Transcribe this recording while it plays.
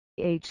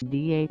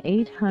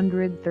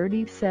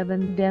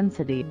HD-A837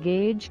 density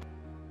gauge.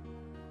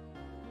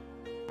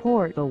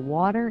 Pour the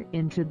water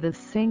into the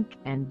sink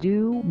and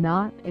do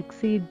not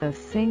exceed the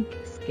sink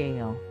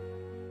scale.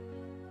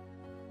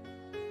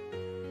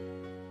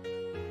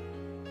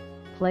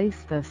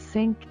 Place the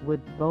sink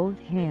with both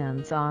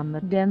hands on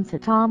the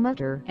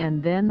densitometer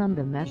and then on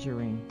the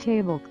measuring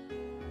table.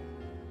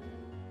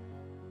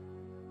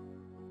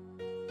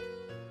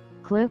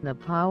 Click the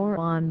power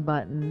on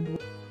button.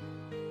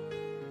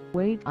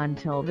 Wait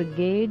until the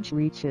gauge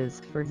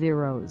reaches for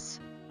zeros.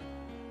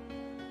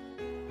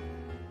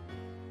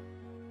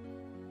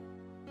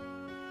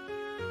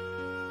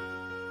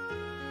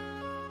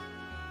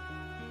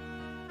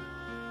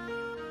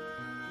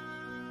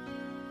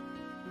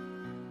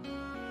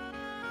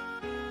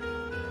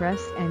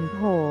 Press and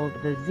hold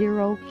the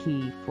 0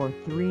 key for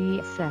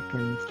 3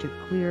 seconds to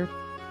clear.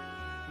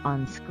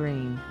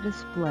 On-screen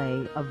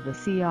display of the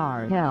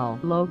CRL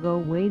logo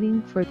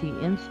waiting for the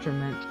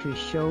instrument to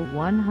show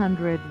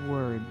 100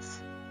 words.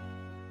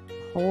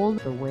 Hold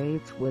the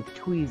weights with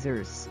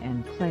tweezers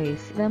and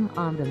place them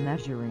on the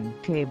measuring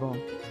table.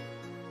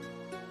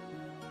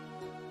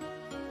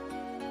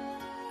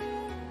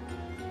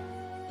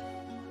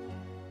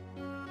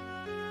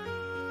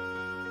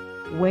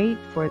 Wait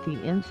for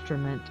the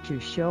instrument to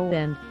show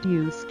and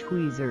use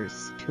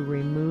tweezers to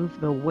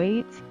remove the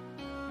weights.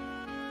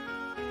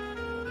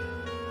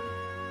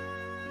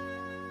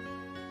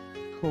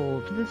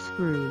 Hold the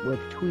screw with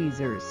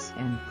tweezers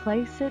and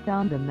place it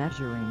on the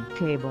measuring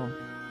table.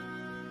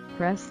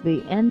 Press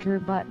the Enter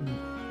button.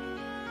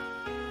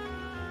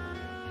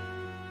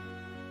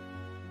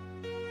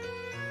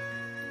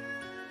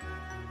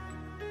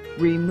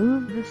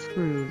 Remove the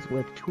screws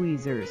with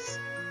tweezers.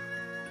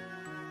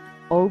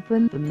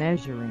 Open the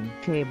measuring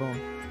table.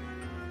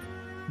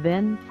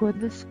 Then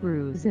put the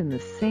screws in the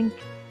sink.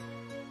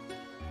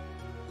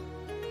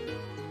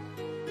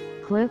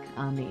 Click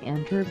on the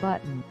Enter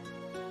button.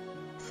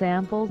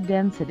 Sample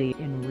density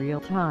in real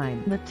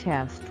time. The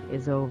test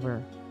is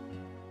over.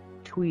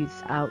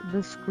 Tweeze out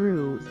the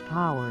screws,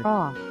 power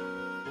off.